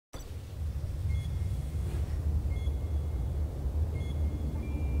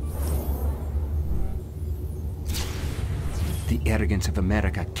The arrogance of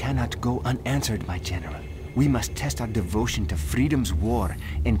America cannot go unanswered, my general. We must test our devotion to freedom's war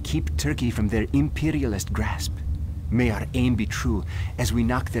and keep Turkey from their imperialist grasp. May our aim be true as we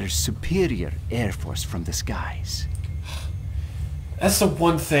knock their superior air force from the skies. That's the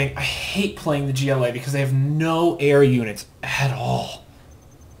one thing. I hate playing the GLA because they have no air units at all.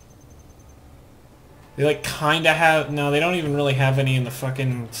 They like kinda have... No, they don't even really have any in the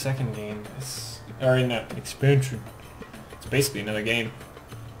fucking second game. Or in the expansion. It's basically another game.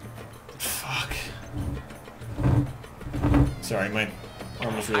 Fuck. Sorry, my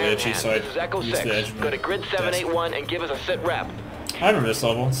arm was really itchy, so I used the edge of my Go to grid 781 and give us a sit rep. I remember this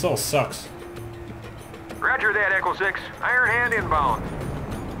level. It still sucks. Roger that, Echo 6. Iron Hand inbound.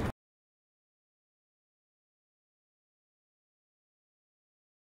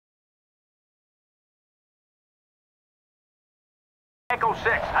 Echo 6,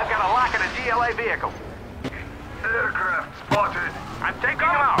 I've got a lock in a GLA vehicle. Aircraft spotted. I'm taking them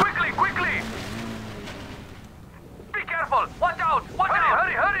out. Quickly, quickly! Be careful! Watch out! Watch out!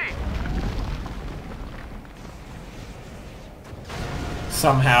 Hurry, hurry!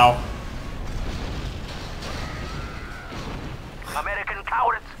 Somehow. American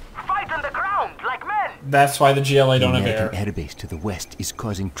cowards! Fight on the ground like men! That's why the GLA don't have The air. American airbase to the west is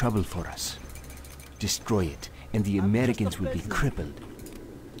causing trouble for us. Destroy it, and the Americans will be crippled.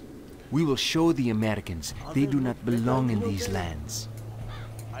 We will show the Americans they do not belong in these lands.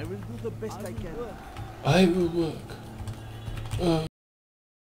 I will do the best I can. I will work.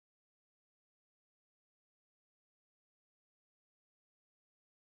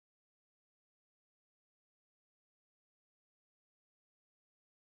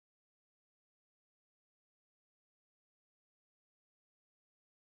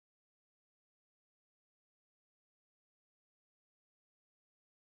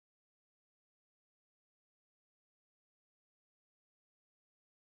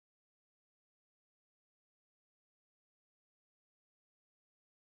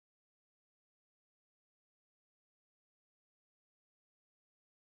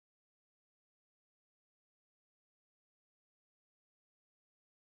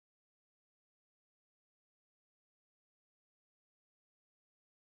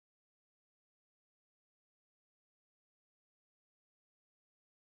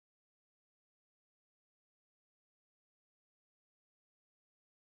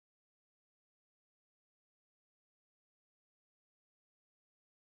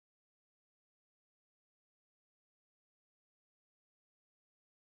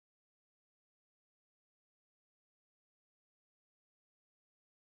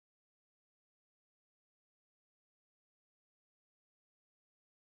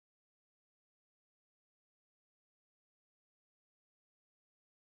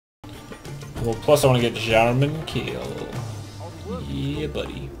 Well, plus I want to get German kill. Yeah,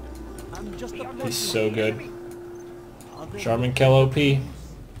 buddy. He's so good. German kill OP.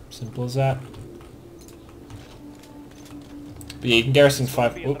 Simple as that. But yeah, you can garrison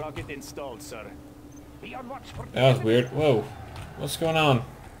 5. Oop. That was weird. Whoa. What's going on?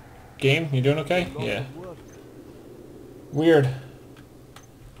 Game, you doing okay? Yeah. Weird.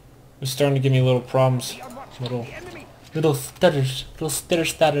 It's starting to give me little problems. Little stutters. Little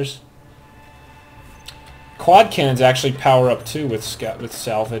stutters. Quad cannons actually power up too with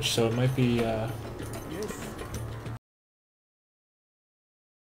salvage, so it might be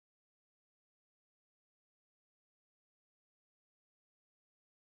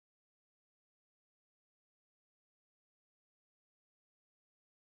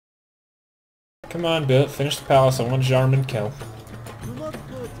Come on, Bill, finish the palace. I want Jarman kill.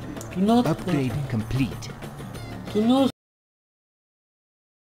 Do not Upgrade complete. Do not.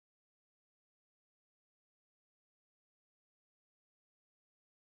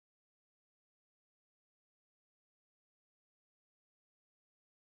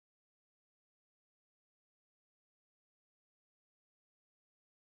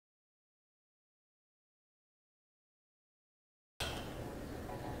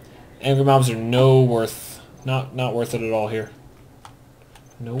 Angry mobs are not worth it at all here.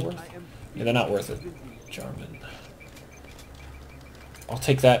 No worth? Yeah, they're not worth it. Jarman. I'll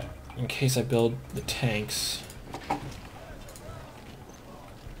take that in case I build the tanks.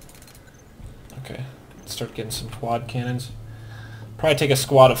 Okay, let's start getting some quad cannons. Probably take a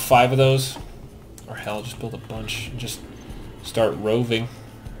squad of 5 of those. Or hell, just build a bunch and just start roving.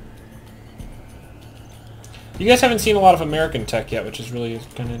 You guys haven't seen a lot of American tech yet, which is really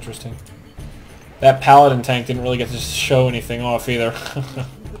kind of interesting. That Paladin tank didn't really get to show anything off either.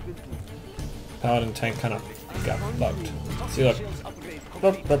 Paladin tank kind of got fucked. See, look.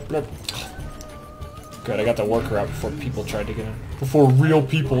 Blurp, blurp, blurp. Good, I got the worker out before people tried to get in. Before real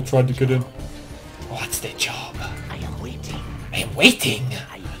people tried to get in. What's their job? I am waiting. I am waiting.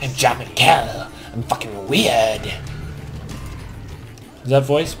 I'm John Cal. I'm fucking weird. Is that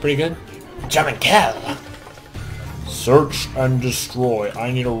voice pretty good? John Cal. Search and destroy.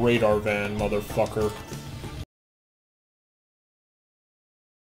 I need a radar van, motherfucker.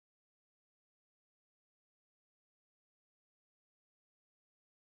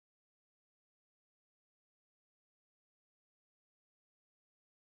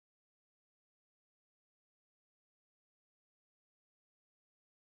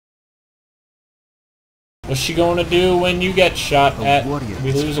 What's she going to do when you get shot at?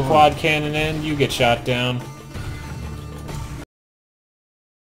 We lose a quad cannon and you get shot down.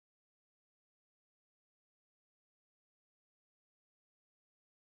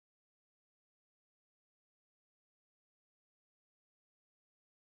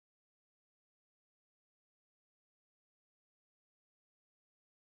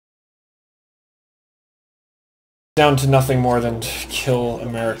 Down to nothing more than kill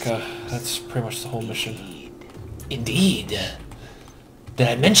America. That's pretty much the whole mission. Indeed. Did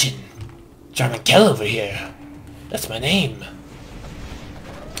I mention? John McKell over here. That's my name.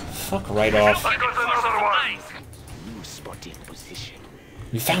 Fuck right off. New spotting position.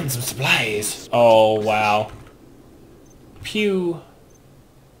 We found some supplies. Oh, wow. Pew.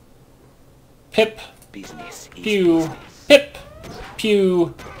 Pip. Business is Pew. business. Pip.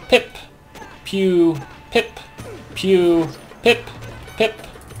 Pew. Pip. Pew. Pip. Pew. Pip. Pip.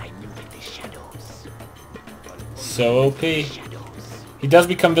 I move in the shadows. So OP. He does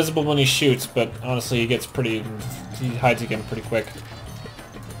become visible when he shoots, but honestly he gets pretty... he hides again pretty quick.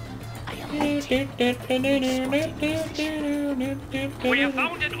 I am waiting. We have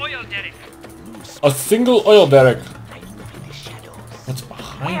found an oil derrick. A single oil derrick. I move in the shadows. What's We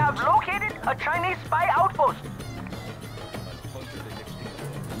behind? have located a Chinese spy outpost.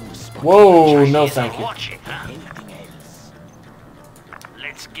 Whoa, no thank you. Watching, huh? Anything else?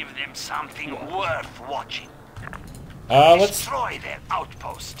 Let's give them something worth watching. Let's Destroy their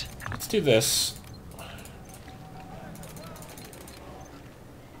outpost. do this.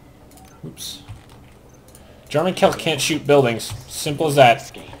 Oops. German Kelp can't shoot buildings. Simple as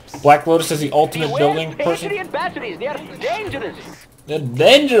that. Black Lotus is the ultimate building person. Patriot batteries, they are dangerous. They're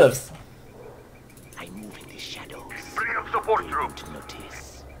dangerous. I move in the shadows. Bring up support troops. Don't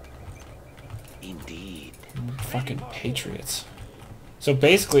notice. Indeed. Fucking Patriots. So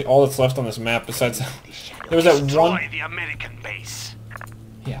basically all that's left on this map besides... The shadows. there was that Destroy one... the American base.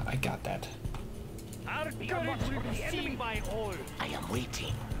 Yeah, I got that. I am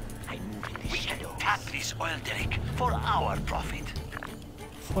waiting. I move in the We can shadows. tap this oil derrick for our profit.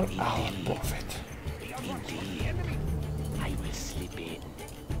 For our profit. Indeed. I will slip in.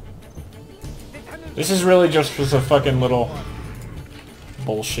 This is really just a fucking little...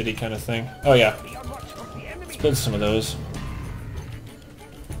 bullshitty kind of thing. Oh yeah. Let's build some of those.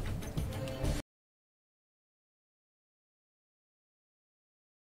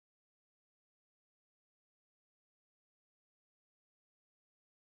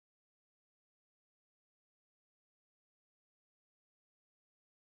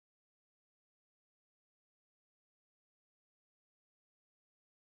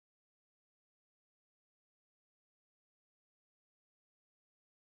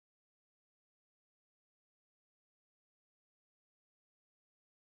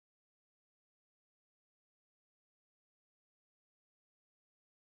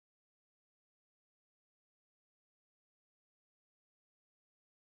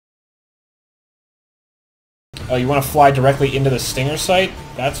 Oh, you want to fly directly into the Stinger site?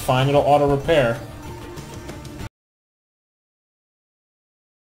 That's fine, it'll auto-repair.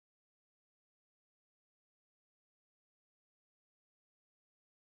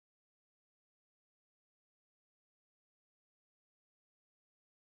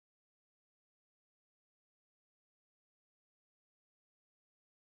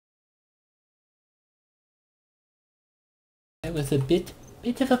 That was a bit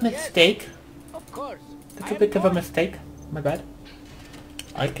of a mistake. Of course. That's a bit of a mistake. My bad.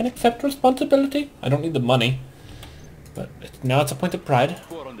 I can accept responsibility. I don't need the money. But now it's a point of pride.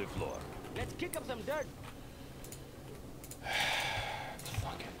 Let's kick up some dirt.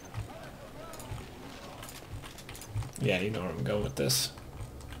 Fuck it. Yeah, you know where I'm going with this.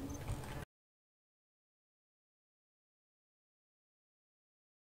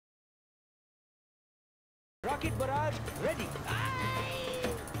 Rocket barrage ready.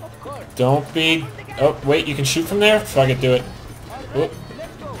 Of course. Don't be... Oh, wait, you can shoot from there? Fuck it, do it. Whoop.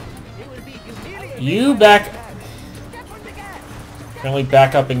 Let's go. It will be humiliating. You back... Step on the gas. Apparently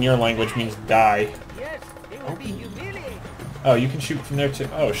back up in your language means die. Yes. Oh, you can shoot from there too.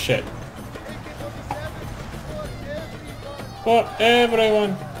 Oh shit. For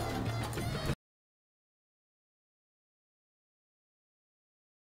everyone.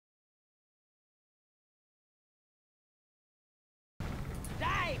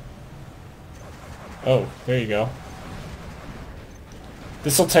 Oh, there you go.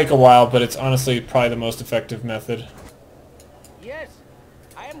 This'll take a while, but it's honestly probably the most effective method. Yes,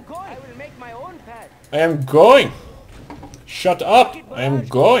 I am going. I will make my own path. I am going! Shut up! I am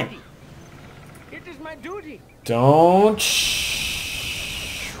going! It is my duty. Don't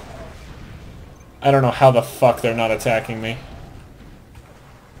I don't know how the fuck they're not attacking me.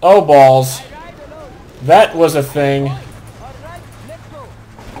 Oh, balls. Ride alone. That was a thing. All right, let's go.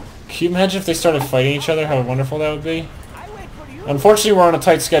 Can you imagine if they started fighting each other? How wonderful that would be. I wait for you. Unfortunately, we're on a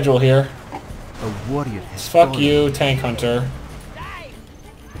tight schedule here. A warrior has Fuck fallen. you, Tank Hunter. Die.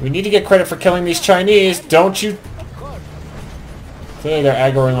 We need to get credit for killing these Chinese, don't you? Of course. Clearly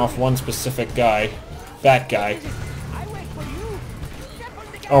they're aggroing off one specific guy. That guy. I wait for you. Step on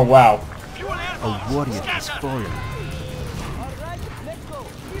the gas. Oh, wow. A warrior has fallen. All right, let's go.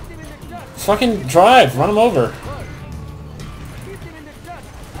 Keep them in the dust. Fucking drive, run them over. Keep them in the dust.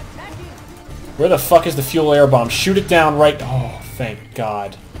 Attacking. Where the fuck is the fuel air bomb? Shoot it down right... Oh, thank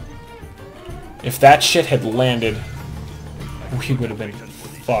God. If that shit had landed, we would have been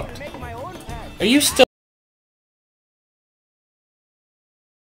fucked. Make my own path. Are you still...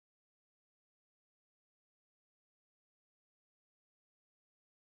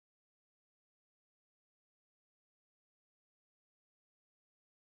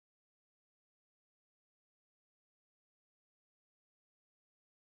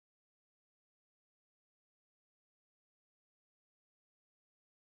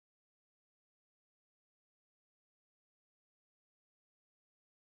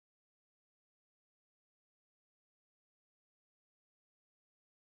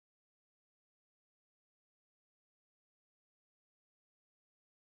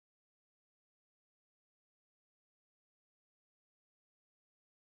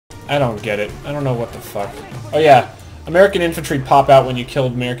 I don't get it. I don't know what the fuck. Oh yeah, American infantry pop out when you kill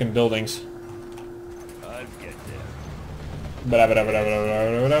American buildings. I'll get there.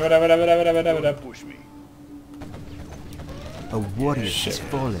 Push me. A warrior has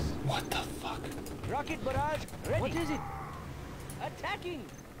fallen. What the fuck? Rocket barrage. Ready. What is it? Attacking.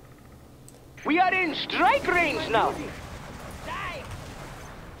 We are in strike range now. Die.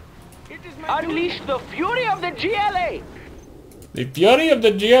 It is my Unleash the fury of the GLA. The fury of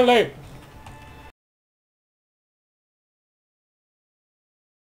the GLA.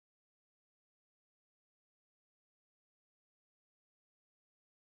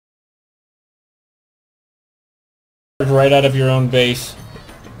 Right out of your own base.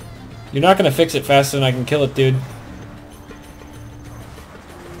 You're not gonna fix it faster than I can kill it, dude.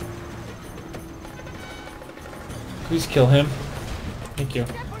 Please kill him. Thank you.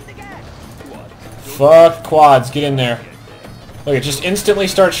 Step on the gas. Fuck quads, get in there. Look, it just instantly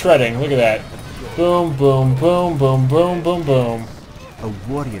starts shredding. Look at that. Boom, boom, boom, boom, boom, boom, boom. A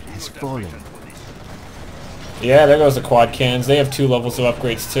warrior has fallen. Yeah, there goes the quad cannons. They have 2 levels of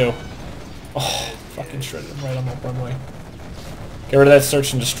upgrades too. Oh, fucking shredded them right on my runway. Get rid of that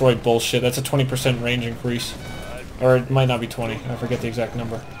search and destroy bullshit. That's a 20% range increase. Or it might not be 20. I forget the exact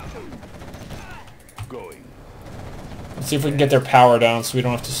number. Going. Let's see if we can get their power down so we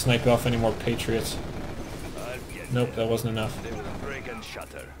don't have to snipe off any more Patriots. I'll get Nope, that wasn't enough. They will break and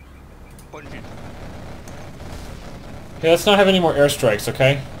shatter. Punch it. Hey, let's not have any more airstrikes,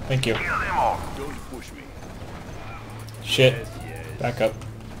 okay? Thank you. Kill them all. Don't push me. Shit. Yes, yes. Back up.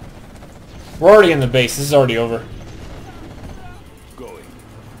 We're already in the base. This is already over. Going.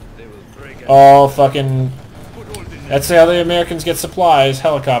 They will break and Oh, fucking... put all the That's how the Americans get supplies.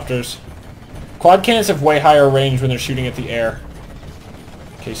 Helicopters. Quad cannons have way higher range when they're shooting at the air.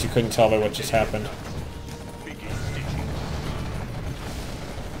 In case you couldn't tell by what just happened. begin stitching.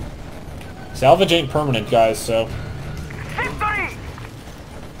 Salvage ain't permanent, guys, so... Victory! I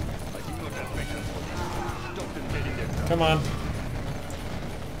did not have patience for this. Stop them dead in their tracks. Come on.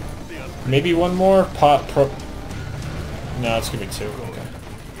 They are Maybe one more pot pro... No, it's gonna be 2. Okay.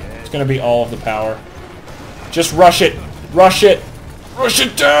 It's gonna be all of the power. Just rush it! Rush it! Rush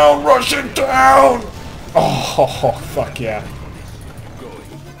it down! Rush it down! Oh, fuck yeah. going.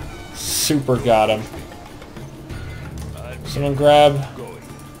 Super got him. Someone grab... Going.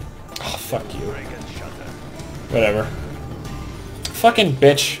 Oh, fuck you. Break and shatter. Whatever. Fucking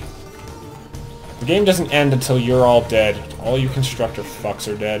bitch. The game doesn't end until you're all dead. All you constructor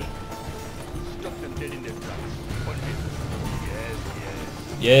fucks are dead. Stop them dead in their tracks. Punch it.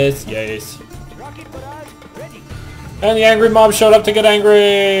 Yes, yes. Yes, yes. Rocket barrage. And the angry mob showed up to get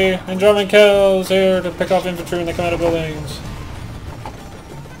angry! And German kills here to pick off infantry when they come out of buildings.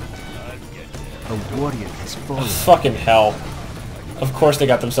 A warrior has fallen. Fucking hell. Of course they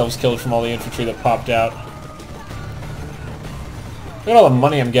got themselves killed from all the infantry that popped out. Look at all the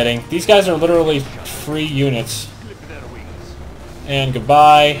money I'm getting. These guys are literally free units. And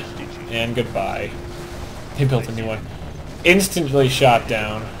goodbye. And goodbye. They built a new one. Instantly shot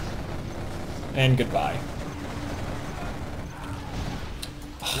down. And goodbye.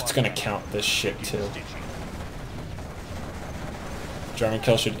 Oh, it's gonna count this shit too. German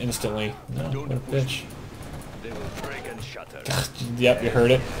kill should instantly... No, what a bitch. Yep, you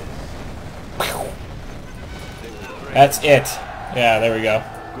heard it. That's it. Yeah, there we go.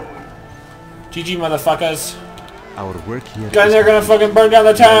 GG, motherfuckers. Our work here. Guys are gonna fucking burn down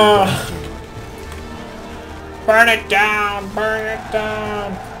the town! Burn it down! Burn it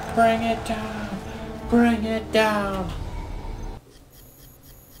down! Bring it down! Bring it down!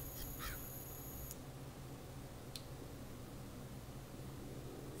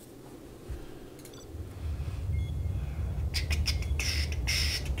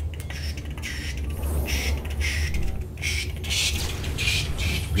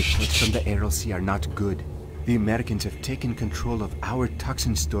 Reports from the Aral Sea are not good. The Americans have taken control of our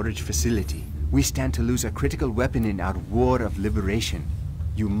toxin storage facility. We stand to lose a critical weapon in our war of liberation.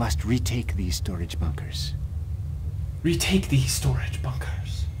 You must retake these storage bunkers. Retake these storage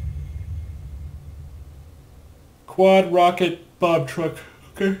bunkers. Quad rocket bob truck.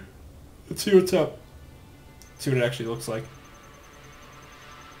 Okay. Let's see what's up. See what it actually looks like.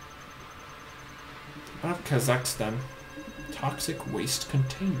 Out of Kazakhstan. Toxic waste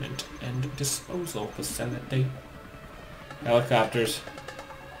containment and disposal facility. Helicopters.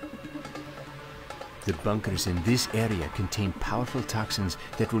 The bunkers in this area contain powerful toxins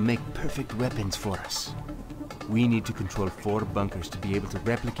that will make perfect weapons for us. We need to control 4 bunkers to be able to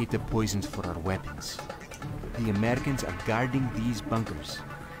replicate the poisons for our weapons. The Americans are guarding these bunkers.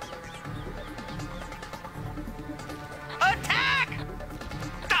 Attack!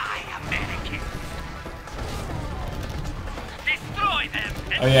 Die, American! Destroy them!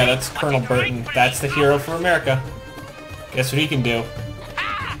 Oh yeah, that's Colonel Burton. That's the hero for America. Guess what he can do?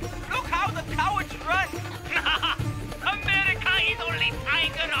 Ah! Look how the cowards run! America is only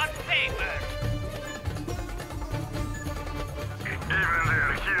tiger on paper! Even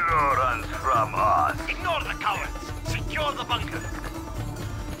their hero runs from us. Ignore the cowards! Secure the bunker!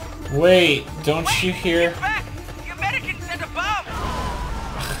 Wait, don't you hear? Get back! The Americans sent a bomb!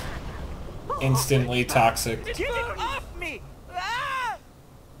 Instantly toxic. Get it off me! Ah!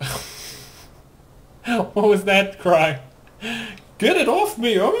 What was that cry? Get it off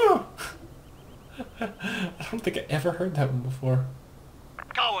me! Oh! I don't think I ever heard that one before.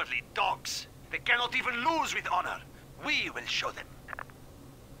 Cowardly dogs! They cannot even lose with honor! We will show them!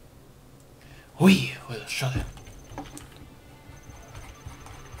 We will show them.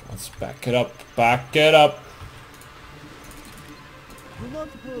 Let's back it up. Back it up. Do not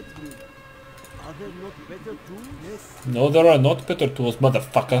hurt me. Are there not better tools? Yes. No, there are not better tools,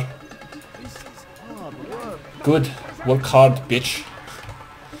 motherfucker. This is hard work. Good. Work hard, bitch.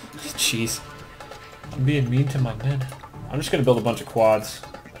 Jeez. I'm being mean to my men. I'm just gonna build a bunch of quads.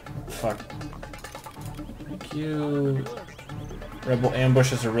 Fuck. Thank you. Rebel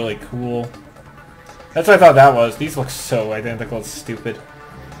ambushes are really cool. That's what I thought that was. These look so identical, it's stupid.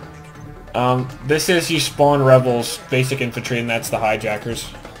 This is you spawn rebels, basic infantry, and that's the hijackers.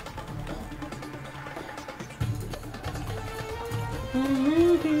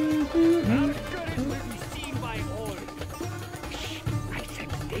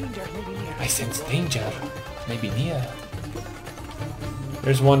 I sense danger. Maybe near.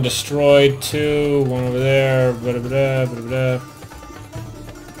 There's one destroyed, 2, one over there, blah, blah, blah, blah, blah.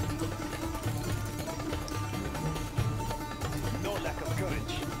 No lack of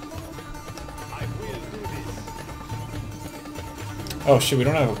courage. I will do this. Oh shit, we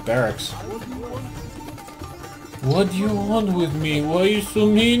don't have a barracks. What do you want with me? Why are you so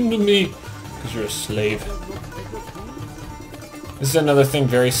mean to me? Because you're a slave. This is another thing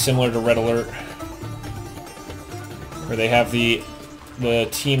very similar to Red Alert. Where they have the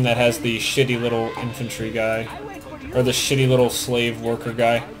team that has the shitty little infantry guy. Or the shitty little slave worker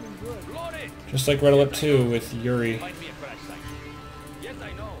guy. Just like Red Alert 2 with Yuri.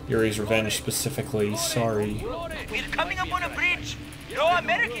 Yuri's Revenge specifically, sorry. We're coming up on a bridge! No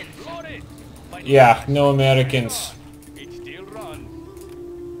Americans! Yeah, no Americans. It still run.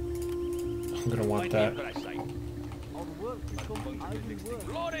 I'm gonna want that.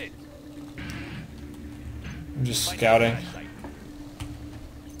 Load it. I'm just scouting.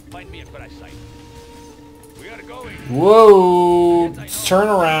 Find me a parasite. We are going. Whoa! Turn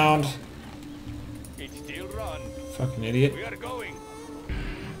around. It's still run. Fucking idiot. We are going.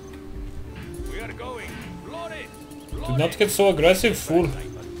 We are going. Load it. Do not get so aggressive, fool.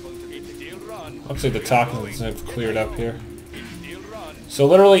 It's still run. Looks like the toxins have cleared up here. It's still run. So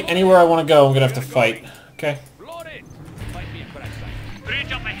literally anywhere I want to go, I'm gonna have to fight. Okay. Load it. Fight me a crash site.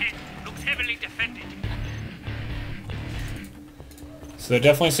 Bridge up ahead. Looks heavily defended. So they're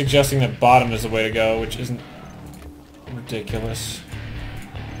definitely suggesting that bottom is the way to go, which isn't ridiculous.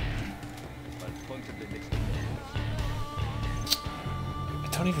 I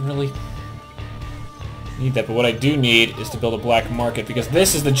don't even really need that, but what I do need is to build a black market, because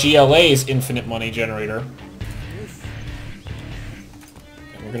this is the GLA's infinite money generator.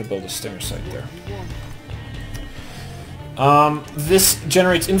 And we're gonna build a stinger site there. This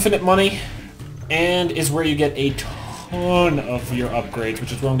generates infinite money, and is where you get a ton of your upgrades,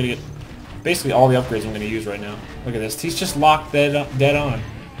 which is where I'm gonna get basically all the upgrades I'm going to use right now. Look at this. He's just locked dead on.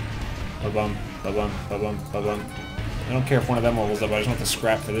 Ba-bum, ba-bum, ba-bum, ba-bum. I don't care if one of them levels up. I just want the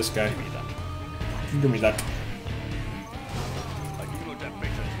scrap for this guy. Give me that.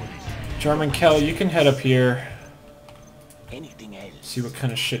 German Kel, you can head up here. Anything else? See what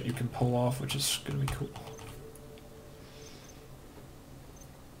kind of shit you can pull off, which is going to be cool.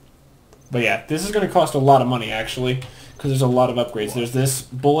 But yeah, this is going to cost a lot of money, actually, because there's a lot of upgrades. There's this,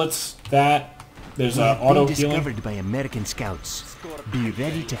 bullets, that, there's auto been healing. discovered by American scouts. Be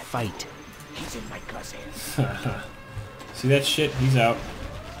ready to fight. He's in my crosshairs. See that shit? He's out.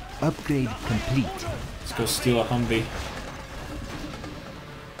 Upgrade complete. Let's go steal a Humvee.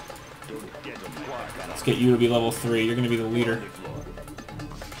 Let's get you to be level 3. You're going to be the leader.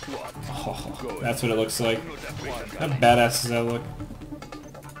 Oh, that's what it looks like. How badass does that look?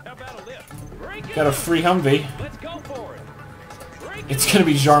 Got a free Humvee. It's going to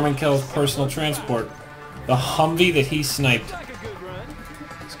be Jarman Kell's personal transport. The Humvee that he sniped.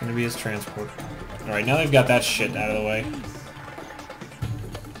 It's going to be his transport. Alright, now they've got that shit out of the way.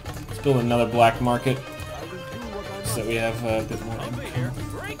 Let's build another black market so that we have a bit more income.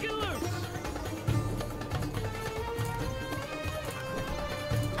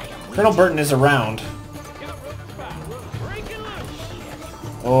 Colonel Burton is around.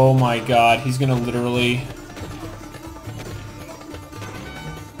 Oh my god, he's gonna literally...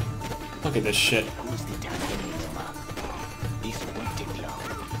 Look at this shit. Who's the target anymore? This won't take long.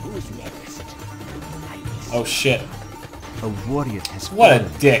 Who's next? Oh shit. A warrior has What a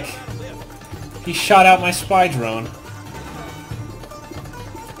fallen. dick. He shot out my spy drone.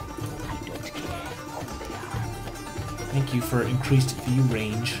 Thank you for increased view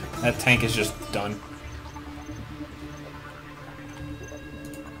range. That tank is just done.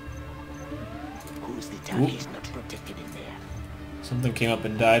 Who's the target? He's not protected in there. Something came up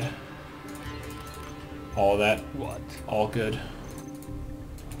and died. All that. What? All good.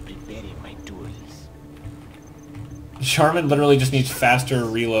 Preparing my tools. Charmin literally just needs faster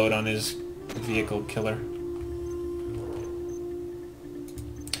reload on his vehicle killer.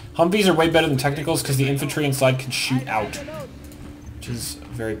 Humvees are way better than technicals because the infantry inside can shoot out, which is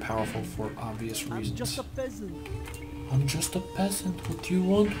very powerful for obvious I'm reasons. just a peasant. I'm just a peasant. What do you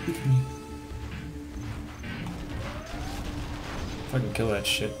want with me? If I can kill that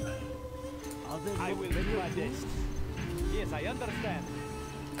shit. Are there I not will better do my tools? best. Yes, I understand.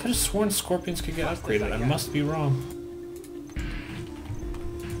 Could have sworn scorpions could get upgraded. I must be wrong.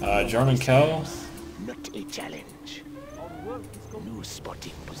 German Kel. Not a challenge. Our work is complete. No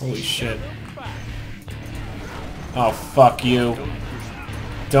spotting position. Holy shit. Oh, fuck you.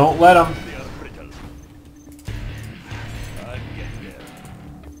 Don't let him. They are brittle. I'll get there.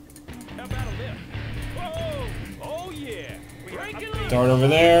 How about a lift? Whoa! Oh yeah! We are up Dart over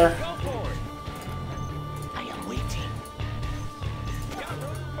there. Go for it! I am waiting.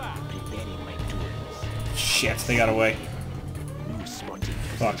 Counter fire! Preparing my tools. Shit, they got away. No spotting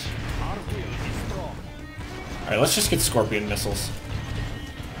Fuck. position. Our will is strong. Alright, let's just get scorpion missiles.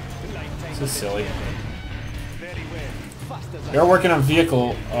 This is silly. Very well. Fast as They're working on vehicle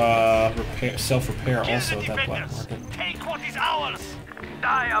repair, self-repair Kill also the at that black defenders. market. Take what is ours.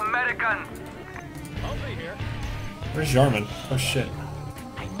 Die, American! I'll be here. Where's Jarman? Oh shit.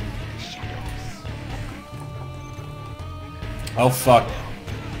 I move in the shadows. Oh fuck.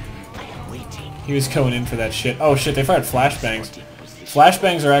 I am waiting. He was going in for that shit. Oh shit, they fired flashbangs. Spotting position.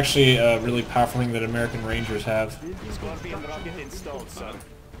 Flashbangs are actually a really powerful thing that American Rangers have. Scorpion rocket installed, son.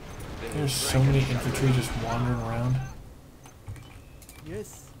 There's so many infantry just wandering around.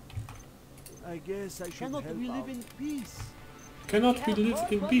 Yes. I guess I should Cannot help we out. live in peace? Cannot we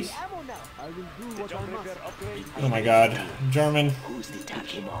live in peace? I will do what I must. Oh my god. German. Who's the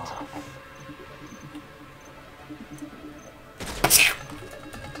target?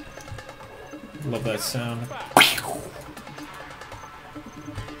 Love that sound.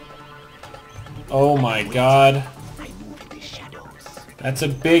 Oh my god. That's a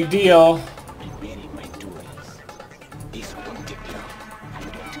big deal.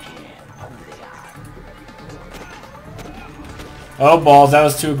 Oh balls, that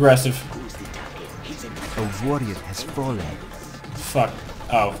was too aggressive. A warrior has fallen. Fuck.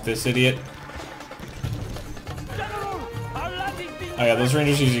 Oh, this idiot. Oh yeah, those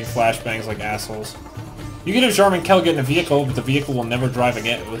rangers using flashbangs like assholes. You can have Jarman Kell get in a vehicle, but the vehicle will never drive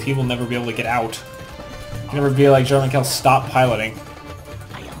again. He will never be able to get out. You can never be like Jarman Kell, stop piloting.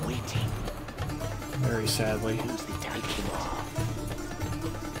 I am waiting. Very sadly.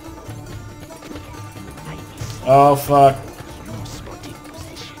 Oh fuck.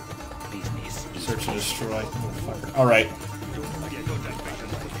 Search and destroy. Motherfucker. Alright.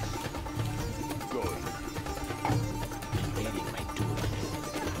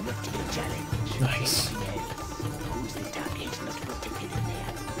 Nice.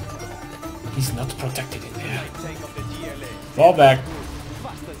 He's not protected in there. Fall back.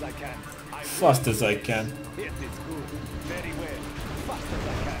 Fast as I can.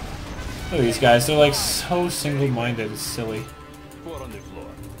 Look at these guys, they're like so single-minded, it's silly.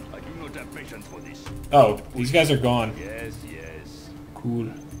 Oh, these guys are gone. Cool.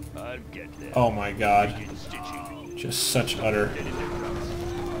 Oh my god. Just such utter...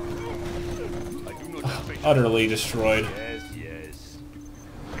 utterly destroyed.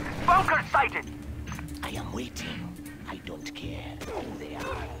 Bunker sighted! I am waiting. I don't care who they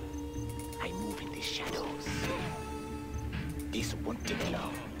are. I move in the shadows. This won't take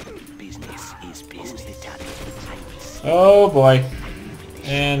long. Business is business. The target. I will see. Oh boy.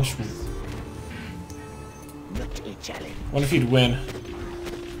 And... Not a challenge. what if he'd win?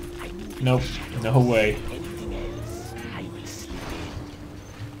 Nope. No way. Anything else, I will slip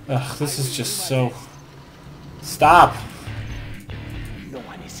in. Ugh, this is just so... Stop! No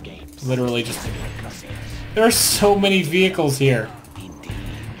one escapes. Literally just... Crosshairs. there are so many vehicles here. Indeed.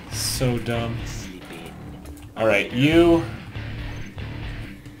 So dumb. Slip in. Alright, you...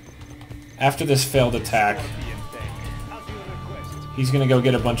 after this failed attack, he's gonna go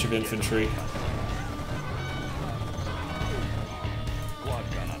get a bunch of infantry.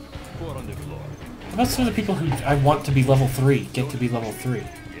 How about some of the people who I want to be level 3 get to be level 3?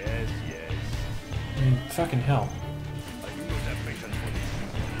 I mean, fucking hell.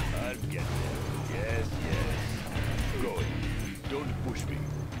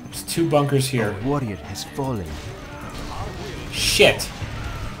 There's 2 bunkers here. A warrior has fallen. Shit!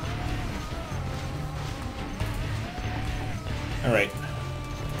 Alright.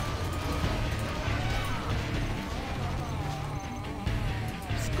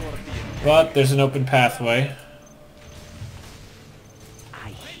 But there's an open pathway. I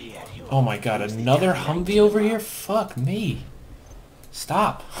hear you. Oh my god, another Humvee over here? Fuck me.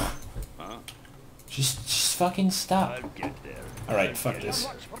 Stop. Just fucking stop. Alright, fuck this.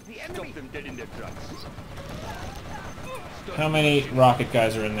 How many rocket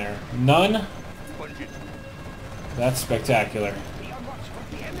guys are in there? None? That's spectacular.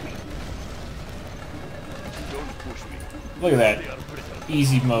 Look at that.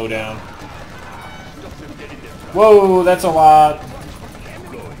 Easy mow down. Whoa, that's a lot.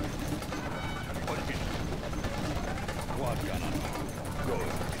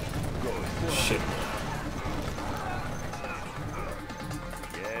 Shit.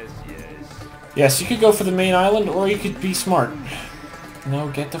 Yes, you could go for the main island, or you could be smart. No,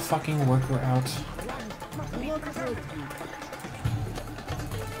 get the fucking worker out.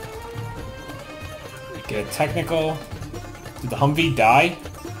 Get technical. Did the Humvee die?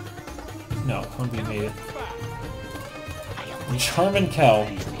 No, Humvee made it. Jarman Kell.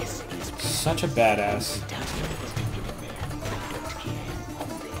 Such a badass.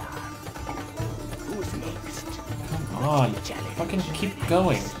 Come on. Fucking keep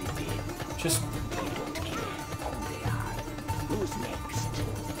going. Just... Who's next?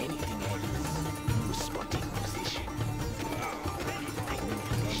 Anything else? Who's spotting position?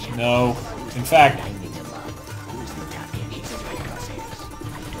 no. In fact...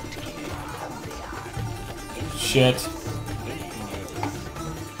 shit.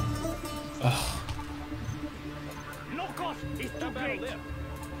 Ugh. No cost is too great.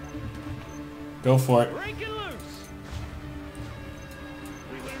 Go for it. Break it loose.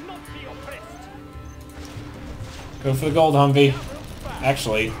 We will not be oppressed. Go for the gold, Humvee.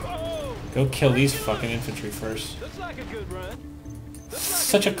 Actually, go kill these fucking infantry first. Looks like a good run.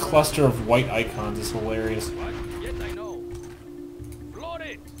 Such a cluster of white icons is hilarious. Yes, I know. Load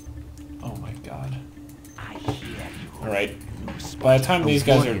it. Oh my god. I hear you. Alright. By the time these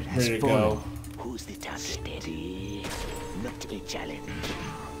guys are ready to go... challenge.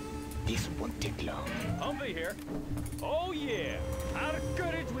 This won't take long. Humvee here. Oh yeah. Our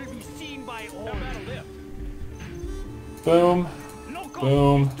courage will be seen by all. How about a lift? Boom. No cost.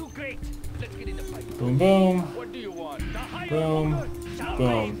 Boom. It's too great. Let's get in the fight. Boom, boom. What do you want? The higher Boom. order. Shall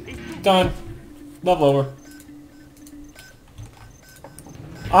Boom. I? It's too Done. Level over.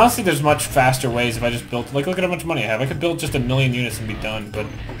 Honestly, there's much faster ways if I just built... Like, look at how much money I have. I could build just 1,000,000 units and be done, but...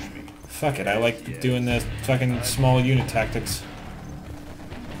 Fuck it, I like doing the fucking small unit tactics.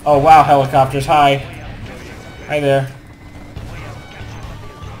 Oh, wow, helicopters, hi. Hi there.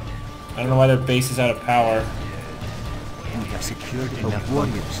 I don't know why their base is out of power. We have secured enough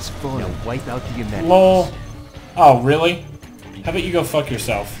warriors. Now wipe out the Americans. LOL. Oh, really? How about you go fuck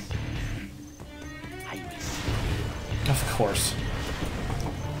yourself? Of course.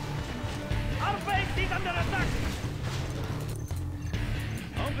 Our base is under attack.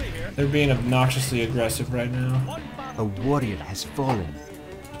 Humvee here. They're being obnoxiously aggressive right now. One bomb. A warrior has fallen.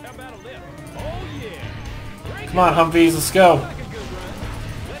 How about a lift? Oh yeah. Break Come on, Humvees, let's go. like a good run.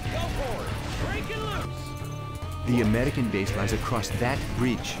 Let's go for it. Break it loose. The American base lies across that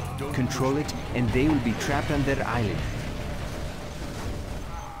breach. Control it, and they will be trapped on their island.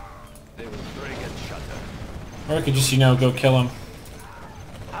 Or I could just, you know, go kill him.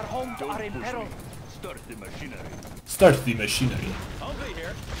 Our homes are in peril. Start the machinery. Humvee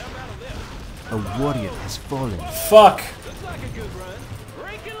here. How about a lift? A warrior has fallen. Fuck! Looks like a good run.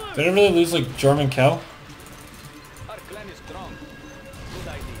 Break it loose. Did I really lose, like, German Kel? Our clan is strong. Good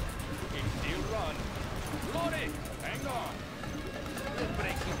idea. It's still run. Load it. Hang on. We'll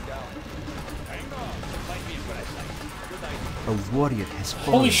break him down. Hang on. Might be a fresh sight. Good idea. A warrior has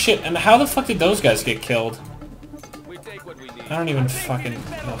fallen. Holy shit, and how the fuck did those guys get killed? We take what we need. I don't even fucking...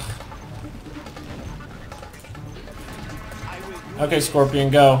 Ugh. Okay,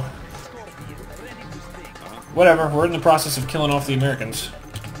 Scorpion, go. Whatever, we're in the process of killing off the Americans.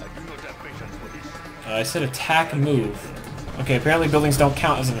 I said attack move. Okay, apparently buildings don't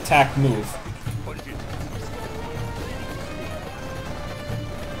count as an attack move.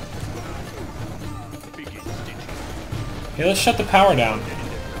 Okay, let's shut the power down.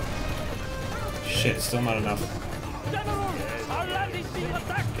 Shit, still not enough. General, our land is being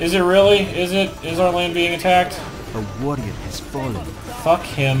attacked. Is it really? Is it? Is our land being attacked? A warrior has fallen. Fuck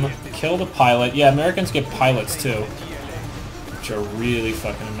him. Kill the pilot. Yeah, Americans get pilots too. Which are really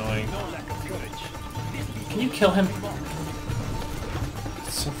fucking annoying. Can you kill him?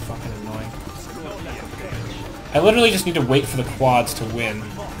 It's so fucking annoying. I literally just need to wait for the quads to win.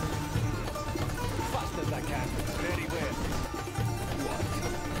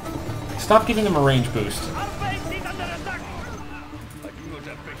 Stop giving them a range boost. Our base is under attack.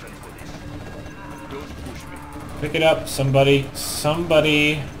 Pick it up, somebody.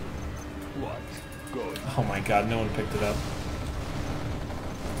 Somebody. Oh my god, no one picked it up.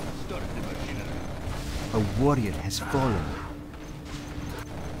 A warrior has fallen.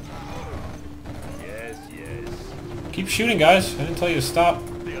 Keep shooting, guys. I didn't tell you to stop.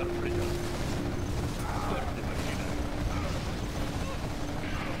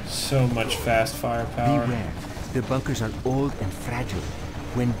 So much fast firepower. Beware. The bunkers are old and fragile.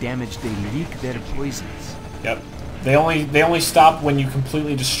 When damaged, they leak their poisons. Yep. They only stop when you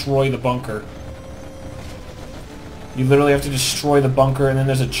completely destroy the bunker. You literally have to destroy the bunker, and then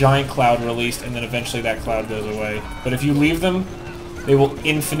there's a giant cloud released, and then eventually that cloud goes away. But if you leave them, they will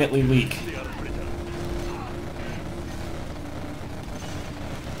infinitely leak.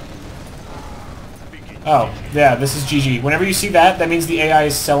 Oh, yeah, this is GG. Whenever you see that, that means the AI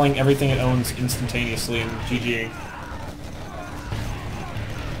is selling everything it owns instantaneously in GG.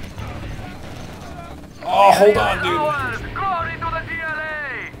 Oh, hold on, dude. Glory to the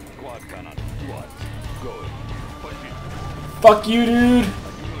DLA! Fuck you, dude.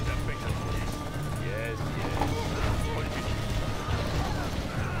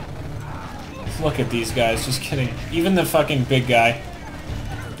 Look at these guys, just kidding. Even the fucking big guy.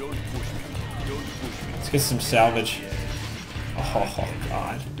 Let's get some salvage. Oh,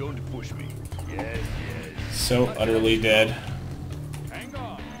 God. So utterly dead.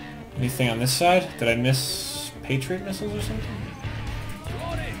 Anything on this side? Did I miss Patriot missiles or something?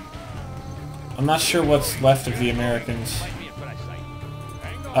 I'm not sure what's left of the Americans.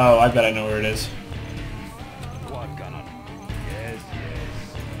 Oh, I bet I know where it is.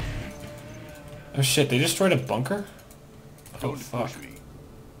 Oh shit, they destroyed a bunker? Oh fuck.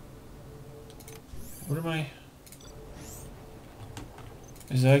 What am I...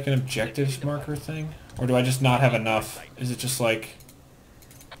 Is that like an objectives marker thing? Or do I just not have enough? Is it just like...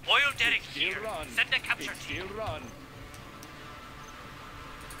 Oil derrick here. Send a capture team.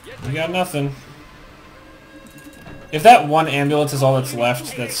 We got nothing. If that one ambulance is all that's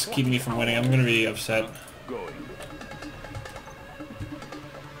left that's keeping me from winning, I'm gonna be upset.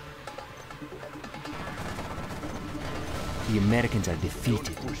 The Americans are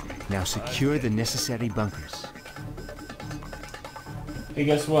defeated. Now secure the necessary bunkers. Hey,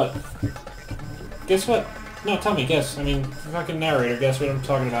 guess what? Guess what? No, tell me, guess. I mean, fucking narrator, guess what I'm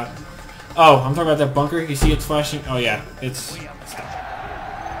talking about. Oh, I'm talking about that bunker. You see it's flashing? Oh, yeah. It's...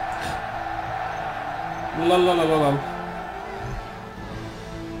 La la la la la.